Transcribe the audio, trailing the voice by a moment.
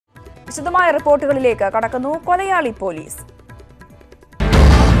വിശദമായ റിപ്പോർട്ടുകളിലേക്ക് കടക്കുന്നു. കൊലയാളി പോലീസ്.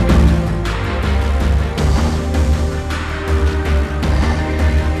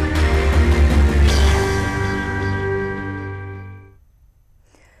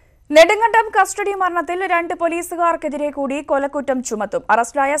 നെടുങ്കണ്ടം കസ്റ്റഡി മരണത്തിൽ 2 പോലീസുകാർക്കെതിരെ കൂടി കൊലക്കുറ്റം ചുമത്തും.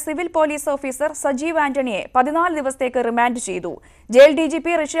 അറസ്റ്റിലായ സിവിൽ പോലീസ് ഓഫീസർ സജീവ് ആന്റണിയെ 14 ദിവസത്തേക്ക് റിമാൻഡ് ചെയ്തു. ജയിൽ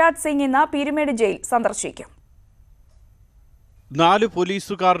ഡിജിപി ഋഷിരാജ് സിംഗ് ഇന്ന് പീരുമേട് ജയിൽ സന്ദർശിക്കും. 4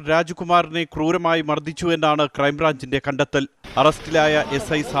 പോലീസുകാർ രാജ്കുമാറിനെ ക്രൂരമായി മർദ്ദിച്ചുവെന്നാണ് ക്രൈംബ്രാഞ്ചിന്റെ കണ്ടെത്തൽ. അറസ്റ്റിലായ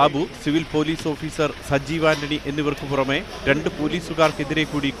SI Sabu, civil police officer Sajeev Antony എന്നിവർക്ക് പുറമെ 2 പോലീസുകാർക്കെതിരെ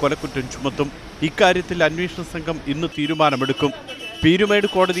കൂടി കൊലക്കുറ്റം ചുമത്തും. ഇക്കാര്യത്തിൽ അന്വേഷണ സംഘം ഇന്ന് തീരുമാനമെടുക്കും. പീരുമേട്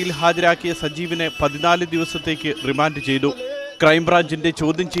കോടതിയിൽ ഹാജരാക്കിയ സജീവിനെ 14 ദിവസത്തേക്ക് റിമാൻഡ് ചെയ്തു. ക്രൈംബ്രാഞ്ചിന്റെ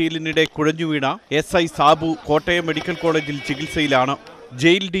ചോദ്യം ചെയ്യലിനിടെ കുഴഞ്ഞുവീണ SI സാബു കോട്ടയം മെഡിക്കൽ കോളേജിൽ ചികിത്സയിലാണ്.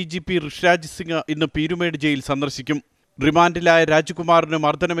 ജയിൽ DGP ഋഷിരാജ് സിംഗ് ഇന്ന് പീരുമേട് ജയിൽ സന്ദർശിക്കും. റിമാൻഡിലായ രാജ്കുമാറിന്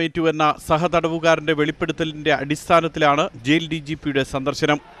മർദ്ദനമേറ്റുവെന്ന സഹതടവുകാരന്റെ വെളിപ്പെടുത്തലിന്റെ അടിസ്ഥാനത്തിലാണ് ജയിൽ DGPയുടെ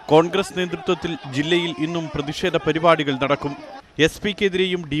സന്ദർശനം. കോൺഗ്രസ് നേതൃത്വത്തിൽ ജില്ലയിൽ ഇന്നും പ്രതിഷേധ പരിപാടികൾ നടക്കും.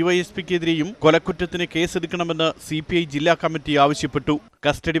 SP-ക്കെതിരെയും DYSP-ക്കെതിരെയും കൊലക്കുറ്റത്തിന് കേസെടുക്കണമെന്ന് CPI ജില്ലാ കമ്മിറ്റി ആവശ്യപ്പെട്ടു.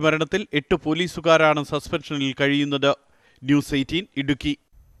 കസ്റ്റഡി മരണത്തിൽ 8 പോലീസുകാരാണ് സസ്പെൻഷനിൽ കഴിയുന്നത്. ന്യൂസ് 18 ഇടുക്കി.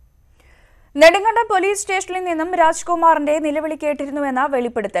 നെടുങ്കണ്ടം പോലീസ് സ്റ്റേഷനിൽ നിന്നും രാജ്കുമാറിന്റെ നിലവിളി കേട്ടിരുന്നുവെന്ന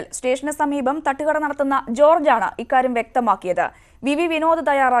വെളിപ്പെടുത്തൽ. സ്റ്റേഷന് സമീപം തട്ടുകട നടത്തുന്ന ജോർജാണ് ഇക്കാര്യം വ്യക്തമാക്കിയത്. VV വിനോദ്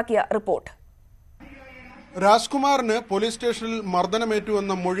തയ്യാറാക്കിയ റിപ്പോർട്ട്. രാജ്കുമാറിന് പോലീസ് സ്റ്റേഷനിൽ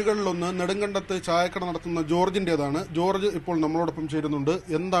മർദ്ദനമേറ്റുവെന്ന മൊഴികളിലൊന്ന് നെടുങ്കണ്ടത്ത് ചായക്കട നടത്തുന്ന ജോർജിൻ്റെതാണ്. ജോർജ് ഇപ്പോൾ നമ്മളോടൊപ്പം ചേരുന്നുണ്ട്.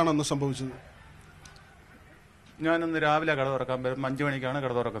 എന്താണെന്ന് സംഭവിച്ചത്? ഞാനിന്ന് രാവിലെ കട തുറക്കാൻ വരും. 5 മണിക്കാണ്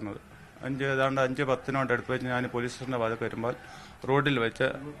കട തുറക്കുന്നത്. 5:10 അടുത്ത് വെച്ച് ഞാൻ പോലീസ് സ്റ്റേഷൻ്റെ ഭാഗത്ത് വരുമ്പോൾ റോഡിൽ വെച്ച്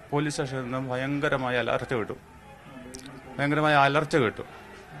പോലീസ് സ്റ്റേഷനിൽ നിന്നും ഭയങ്കരമായ അലർച്ച കേട്ടു.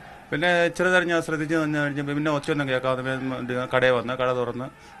 പിന്നെ ചെറുതായി ഞാൻ ശ്രദ്ധിച്ച് നിന്ന് കഴിഞ്ഞപ്പോൾ പിന്നെ ഒച്ചയൊന്നും കേൾക്കാതെ കടയിൽ വന്ന് കട തുറന്ന്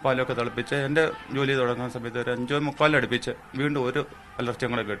പാലൊക്കെ തിളപ്പിച്ച് എൻ്റെ ജോലി തുടങ്ങുന്ന സമയത്ത് ഒരു 5:45 അടുപ്പിച്ച് വീണ്ടും ഒരു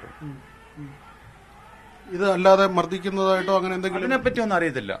അലർച്ചയും കൂടെ കേട്ടു. ഇത് അല്ലാതെ മർദ്ദിക്കുന്നതായിട്ടോ അങ്ങനെ എന്തെങ്കിലും അതിനെപ്പറ്റി ഒന്നും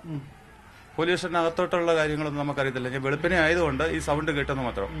അറിയത്തില്ല. പോലീസ് സ്റ്റേഷനകത്തോട്ടുള്ള കാര്യങ്ങളൊന്നും നമുക്കറിയത്തില്ല. ഞാൻ വെളുപ്പിനെ ആയതുകൊണ്ട് ഈ സൗണ്ട് കേട്ടെന്ന്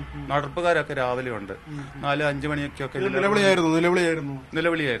മാത്രം. നടപ്പുകാരൊക്കെ രാവിലെ ഉണ്ട്. 4-5 മണിയൊക്കെ നിലവിളിയായിരുന്നു.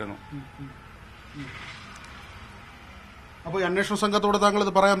 അപ്പോൾ അന്വേഷണ സംഘത്തോട് താങ്കൾ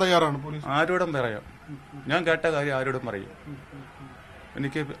ഇത് പറയാൻ തയ്യാറാണ്? ആരോടും പറയാം. ഞാൻ കേട്ട കാര്യം ആരോടും പറയും.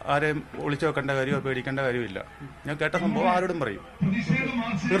 എനിക്ക് ആരെയും ഒളിച്ചു വെക്കേണ്ട കാര്യമോ പേടിക്കേണ്ട കാര്യമില്ല. ഞാൻ കേട്ട സംഭവം ആരോടും പറയും.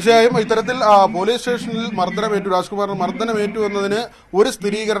 തീർച്ചയായും ഇത്തരത്തിൽ പോലീസ് സ്റ്റേഷനിൽ രാജ്കുമാറിന് മർദ്ദനമേറ്റു എന്നതിന് ഒരു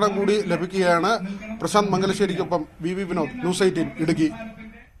സ്ഥിരീകരണം കൂടി ലഭിക്കുകയാണ്. Prashant മംഗലശ്ശേരിക്കൊപ്പം VV Vinod, news 18 Idukki.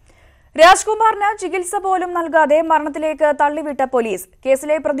 രാജ്കുമാറിന് ചികിത്സ പോലും നൽകാതെ മരണത്തിലേക്ക് തള്ളിവിട്ട പോലീസ്.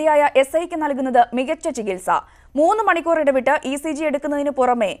 കേസിലെ പ്രതിയായ SIക്ക് നൽകുന്നത് മികച്ച ചികിത്സ. 3 മണിക്കൂർ ഇടവിട്ട് ECG എടുക്കുന്നതിന്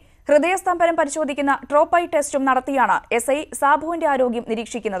പുറമെ ഹൃദയസ്തംഭനം പരിശോധിക്കുന്ന ട്രോപ്പൈ ടെസ്റ്റും നടത്തിയാണ് SI സാബുവിന്റെ ആരോഗ്യം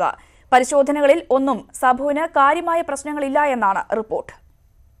നിരീക്ഷിക്കുന്നത്. പരിശോധനകളിൽ ഒന്നും സാബുവിന് കാര്യമായ പ്രശ്നങ്ങളില്ല എന്നാണ് റിപ്പോർട്ട്.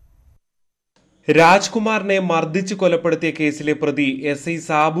 രാജ്കുമാറിനെ മർദ്ദിച്ച് കൊലപ്പെടുത്തിയ കേസിലെ പ്രതി SI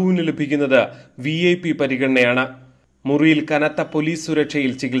സാബുവിന് ലഭിക്കുന്നത് VIP പരിഗണനയാണ്. മുറിയിൽ കനത്ത പോലീസ്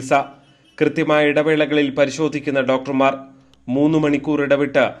സുരക്ഷയിൽ ചികിത്സ, കൃത്യമായ ഇടവേളകളിൽ പരിശോധിക്കുന്ന ഡോക്ടർമാർ, 3 മണിക്കൂർ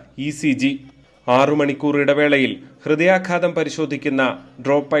ഇടവിട്ട് ECG, 6 മണിക്കൂർ ഇടവേളയിൽ ഹൃദയാഘാതം പരിശോധിക്കുന്ന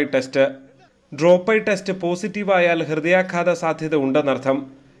ഡ്രോപ്പൈ ടെസ്റ്റ് പോസിറ്റീവായാൽ ഹൃദയാഘാത സാധ്യത ഉണ്ടെന്നർത്ഥം.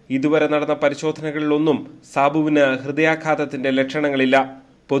 ഇതുവരെ നടന്ന പരിശോധനകളിലൊന്നും സാബുവിന് ഹൃദയാഘാതത്തിന്റെ ലക്ഷണങ്ങളില്ല.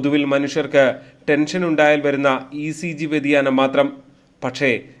 പൊതുവിൽ മനുഷ്യർക്ക് ടെൻഷൻ ഉണ്ടായാൽ വരുന്ന ECG വ്യതിയാനം മാത്രം.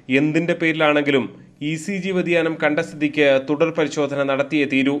 പക്ഷേ എന്തിന്റെ പേരിലാണെങ്കിലും ECG വ്യതിയാനം കണ്ട സ്ഥിതിക്ക് തുടർ പരിശോധന നടത്തിയേ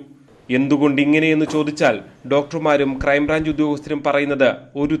തീരൂ. എന്തുകൊണ്ട് ഇങ്ങനെയെന്ന് ചോദിച്ചാൽ ഡോക്ടർമാരും ക്രൈംബ്രാഞ്ച് ഉദ്യോഗസ്ഥരും പറയുന്നത്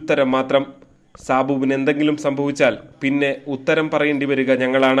ഒരുത്തരം മാത്രം: സാബുവിന് എന്തെങ്കിലും സംഭവിച്ചാൽ പിന്നെ ഉത്തരം പറയേണ്ടി വരിക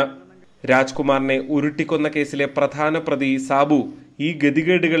ഞങ്ങളാണ്. രാജ്കുമാറിനെ ഉരുട്ടിക്കൊന്ന കേസിലെ പ്രധാന പ്രതി സാബു ഈ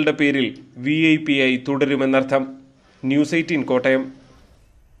ഗതികേടുകളുടെ പേരിൽ VIP ആയി തുടരുമെന്നർത്ഥം. ന്യൂസ് 18 കോട്ടയം.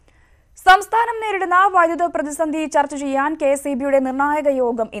 സംസ്ഥാനം നേരിടുന്ന വൈദ്യുത പ്രതിസന്ധി ചർച്ച ചെയ്യാൻ KSEBയുടെ നിർണായക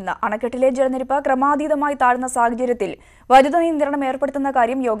യോഗം ഇന്ന്. അണക്കെട്ടിലെ ജലനിരപ്പ് ക്രമാതീതമായി താഴ്ന്ന സാഹചര്യത്തിൽ വൈദ്യുത നിയന്ത്രണം ഏർപ്പെടുത്തുന്ന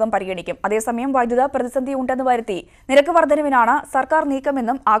കാര്യം യോഗം പരിഗണിക്കും. അതേസമയം വൈദ്യുത പ്രതിസന്ധി ഉണ്ടെന്ന് വരുത്തി നിരക്ക് വർധനവിനാണ് സർക്കാർ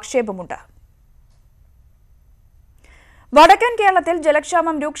നീക്കമെന്നും ആക്ഷേപമുണ്ട്. വടക്കൻ കേരളത്തിൽ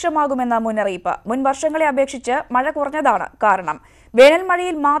ജലക്ഷാമം രൂക്ഷമാകുമെന്ന മുന്നറിയിപ്പ്. മുൻ വർഷങ്ങളെ അപേക്ഷിച്ച് മഴ കുറഞ്ഞതാണ് കാരണം. വേനൽ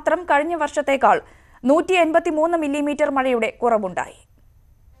മഴയിൽ മാത്രം കഴിഞ്ഞ വർഷത്തേക്കാൾ 183 മില്ലിമീറ്റർ മഴയുടെ കുറവുണ്ടായി.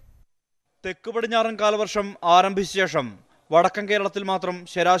 തെക്ക് പടിഞ്ഞാറൻ കാലവർഷം ആരംഭിച്ച ശേഷം വടക്കൻ കേരളത്തിൽ മാത്രം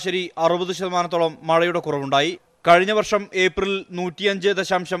ശരാശരി 60% മഴയുടെ കുറവുണ്ടായി. കഴിഞ്ഞ വർഷം ഏപ്രിൽ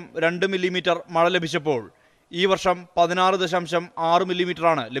 105.2 മില്ലിമീറ്റർ മഴ ലഭിച്ചപ്പോൾ ഈ വർഷം 16.6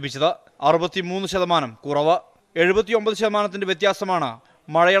 മില്ലിമീറ്ററാണ് ലഭിച്ചത്. 63% കുറവ്. 79% വ്യത്യാസമാണ്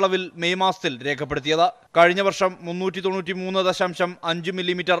മഴയളവിൽ മെയ് മാസത്തിൽ രേഖപ്പെടുത്തിയത്. കഴിഞ്ഞ വർഷം 393.5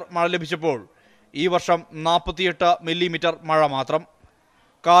 മില്ലിമീറ്റർ മഴ ലഭിച്ചപ്പോൾ ഈ വർഷം 48 മില്ലിമീറ്റർ മഴ മാത്രം.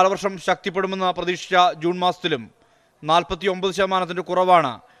 കാലവർഷം ശക്തിപ്പെടുമെന്ന് പ്രതീക്ഷിച്ച ജൂൺ മാസത്തിലും 49%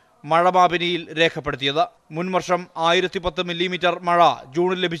 കുറവാണ് മഴ മാപിനിയിൽ രേഖപ്പെടുത്തിയത്. മുൻ വർഷം 1010 മില്ലിമീറ്റർ മഴ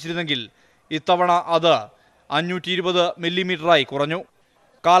ജൂണിൽ ലഭിച്ചിരുന്നെങ്കിൽ ഇത്തവണ അത് 520 മില്ലിമീറ്ററായി കുറഞ്ഞു.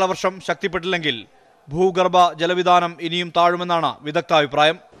 കാലവർഷം ശക്തിപ്പെട്ടില്ലെങ്കിൽ ഭൂഗർഭ ജലവിധാനം ഇനിയും താഴുമെന്നാണ്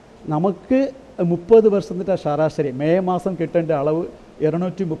വിദഗ്ധാഭിപ്രായം. നമുക്ക് 30 വർഷത്തിൻ്റെ ശരാശരി മെയ് മാസം കിട്ടേണ്ട അളവ്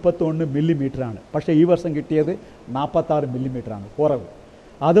 231 മില്ലിമീറ്ററാണ്. പക്ഷേ ഈ വർഷം കിട്ടിയത് 46 മില്ലിമീറ്ററാണ് കുറവ്.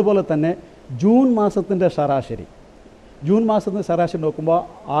 അതുപോലെ തന്നെ ജൂൺ മാസത്തിൻ്റെ ശരാശരി നോക്കുമ്പോൾ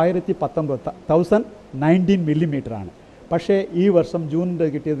 1019 മില്ലിമീറ്ററാണ്. പക്ഷേ ഈ വർഷം ജൂണിൻ്റെ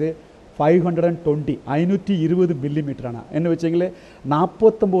കിട്ടിയത് 520 മില്ലിമീറ്ററാണ്. എന്ന് വെച്ചെങ്കിൽ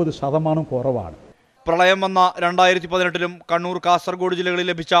 49% കുറവാണ്. പ്രളയം വന്ന 2018-ലും കണ്ണൂർ, കാസർഗോഡ് ജില്ലകളിൽ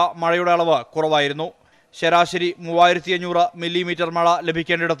ലഭിച്ച മഴയുടെ അളവ് കുറവായിരുന്നു. ശരാശരി 3500 മില്ലിമീറ്റർ മഴ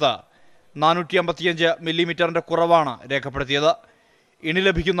ലഭിക്കേണ്ടിടത്ത് 455 മില്ലിമീറ്ററിന്റെ കുറവാണ് രേഖപ്പെടുത്തിയത്. ഇനി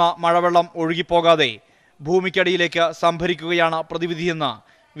ലഭിക്കുന്ന മഴവെള്ളം ഒഴുകിപ്പോകാതെ ഭൂമിക്കടിയിലേക്ക് സംഭരിക്കുകയാണ് പ്രതിവിധിയെന്ന്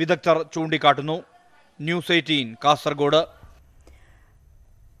വിദഗ്ധർ ചൂണ്ടിക്കാട്ടുന്നു. ന്യൂസ് 18 കാസർഗോഡ്.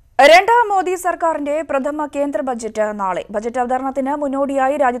 രണ്ടാം മോദി സർക്കാരിന്റെ പ്രഥമ കേന്ദ്ര ബജറ്റ് നാളെ. ബജറ്റ് അവതരണത്തിന്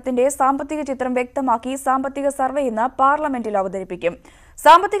മുന്നോടിയായി രാജ്യത്തിന്റെ സാമ്പത്തിക ചിത്രം വ്യക്തമാക്കി സാമ്പത്തിക സർവേ ഇന്ന് പാർലമെന്റിൽ അവതരിപ്പിക്കും.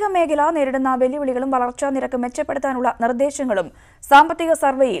 സാമ്പത്തിക മേഖല നേരിടുന്ന വെല്ലുവിളികളും വളർച്ചാ നിരക്ക് മെച്ചപ്പെടുത്താനുള്ള നിർദ്ദേശങ്ങളും സാമ്പത്തിക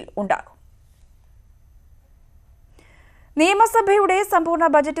സർവേയിൽ ഉണ്ടാകും. നിയമസഭയുടെ സമ്പൂർണ്ണ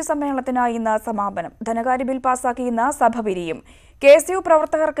ബജറ്റ് സമ്മേളനത്തിന് ഇന്ന് സമാപനം. ധനകാര്യ ബിൽ പാസാക്കി ഇന്ന് സഭ പിരിയും. KSU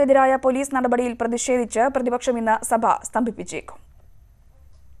പ്രവർത്തകർക്കെതിരായ പോലീസ് നടപടിയിൽ പ്രതിഷേധിച്ച് പ്രതിപക്ഷം ഇന്ന് സഭ സ്തംഭിപ്പിച്ചേക്കും.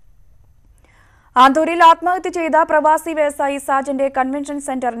 ആന്തൂരിൽ ആത്മഹത്യ ചെയ്ത പ്രവാസി വ്യവസായി സാജന്റെ കൺവെൻഷൻ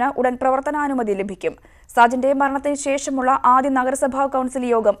സെന്ററിന് ഉടൻ പ്രവർത്തനാനുമതി ലഭിക്കും. സാജന്റെ മരണത്തിന് ശേഷമുള്ള ആദ്യ നഗരസഭാ കൌൺസിൽ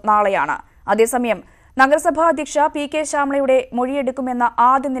യോഗം നാളെയാണ്. അതേസമയം നഗരസഭാ അധ്യക്ഷ PK ശ്യാമളയുടെ മൊഴിയെടുക്കുമെന്ന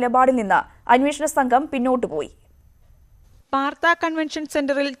ആദ്യ നിലപാടിൽ നിന്ന് അന്വേഷണ സംഘം പിന്നോട്ടുപോയി. പാർത്ത കൺവെൻഷൻ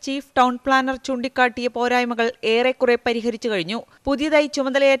സെന്ററിൽ ചീഫ് ടൗൺ പ്ലാനർ ചൂണ്ടിക്കാട്ടിയ പോരായ്മകൾ ഏറെക്കുറെ പരിഹരിച്ചു കഴിഞ്ഞു. പുതിയതായി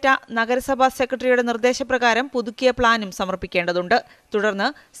ചുമതലയേറ്റ നഗരസഭാ സെക്രട്ടറിയുടെ നിർദ്ദേശപ്രകാരം പുതുക്കിയ പ്ലാനും സമർപ്പിക്കേണ്ടതുണ്ട്. തുടർന്ന്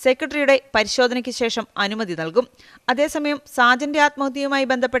സെക്രട്ടറിയുടെ പരിശോധനയ്ക്ക് ശേഷം അനുമതി നൽകും. അതേസമയം സാജന്റെ ആത്മഹത്യയുമായി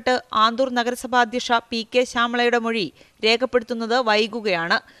ബന്ധപ്പെട്ട് ആന്തൂർ നഗരസഭാ അധ്യക്ഷ PK ശ്യാമളയുടെ മൊഴി രേഖപ്പെടുത്തുന്നത്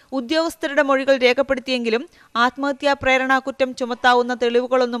വൈകുകയാണ്. ഉദ്യോഗസ്ഥരുടെ മൊഴികൾ രേഖപ്പെടുത്തിയെങ്കിലും ആത്മഹത്യാ പ്രേരണാ കുറ്റം ചുമത്താവുന്ന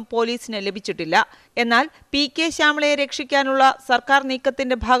തെളിവുകളൊന്നും പോലീസിന് ലഭിച്ചിട്ടില്ല. എന്നാൽ PK ശ്യാമളയെ രക്ഷിക്കാനുള്ള സർക്കാർ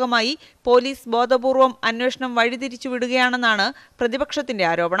നീക്കത്തിന്റെ ഭാഗമായി പോലീസ് ബോധപൂർവം അന്വേഷണം വഴിതിരിച്ചുവിടുകയാണെന്നാണ് പ്രതിപക്ഷത്തിന്റെ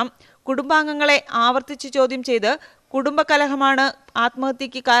ആരോപണം. കുടുംബാംഗങ്ങളെ ആവർത്തിച്ച് ചോദ്യം ചെയ്ത് കുടുംബകലഹമാണ്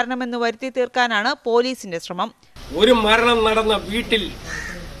ആത്മഹത്യക്ക് കാരണമെന്ന് വരുത്തി തീർക്കാനാണ് പോലീസിന്റെ ശ്രമം. ഒരു മരണം നടന്ന വീട്ടിൽ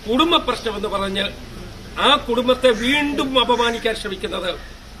കുടുംബ പ്രശ്നമെന്ന് പറഞ്ഞ് ആ കുടുംബത്തെ വീണ്ടും അപമാനിക്കാൻ ശ്രമിക്കുന്നത്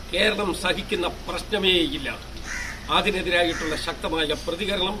കേരളം സഹിക്കുന്ന പ്രശ്നമേയില്ല. അതിനെതിരായിട്ടുള്ള ശക്തമായ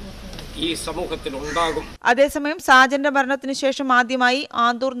പ്രതികരണം ഈ സമൂഹത്തിൽ ഉണ്ടാകും. അതേസമയം സാജന്റെ മരണത്തിനു ശേഷം ആദ്യമായി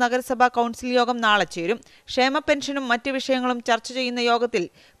ആന്തൂർ നഗരസഭാ കൌൺസിൽ യോഗം നാളെ ചേരും. ക്ഷേമ പെൻഷനും മറ്റ് വിഷയങ്ങളും ചർച്ച ചെയ്യുന്ന യോഗത്തിൽ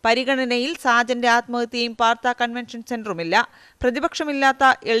പരിഗണനയിൽ സാജന്റെ ആത്മഹത്യയും പാർത്ത കൺവെൻഷൻ സെന്ററുമില്ല. പ്രതിപക്ഷമില്ലാത്ത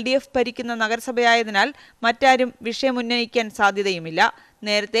LDF ഭരിക്കുന്ന നഗരസഭയായതിനാൽ മറ്റാരും വിഷയം ഉന്നയിക്കാൻ സാധ്യതയുമില്ല.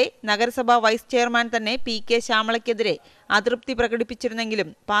 നേരത്തെ നഗരസഭാ വൈസ് ചെയർമാൻ തന്നെ PK ശ്യാമളയ്ക്കെതിരെ അതൃപ്തി പ്രകടിപ്പിച്ചിരുന്നെങ്കിലും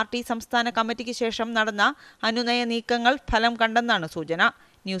പാർട്ടി സംസ്ഥാന കമ്മിറ്റിക്ക് ശേഷം നടന്ന അനുനയ നീക്കങ്ങൾ ഫലം കണ്ടെന്നാണ് സൂചന.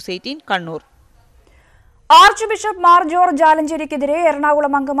 News 18 Kannur. Arch bishop Mar George ആലഞ്ചേരിക്കെതിരെ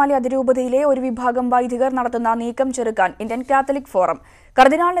Ernakulam Angamaly അതിരൂപതയിലെ ഒരു വിഭാഗം വൈദികർ നടത്തുന്ന നീക്കം ചെറുക്കാൻ ഇന്ത്യൻ കാത്തലിക് ഫോറം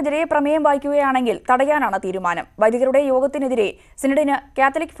കർദിനാളിനെതിരെ പ്രമേയം വായിക്കുകയാണെങ്കിൽ തടയാനാണ് തീരുമാനം. വൈദികരുടെ യോഗത്തിനെതിരെ സിനഡിന്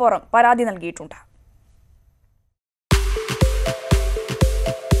കാത്തലിക് ഫോറം പരാതി നൽകിയിട്ടുണ്ട്.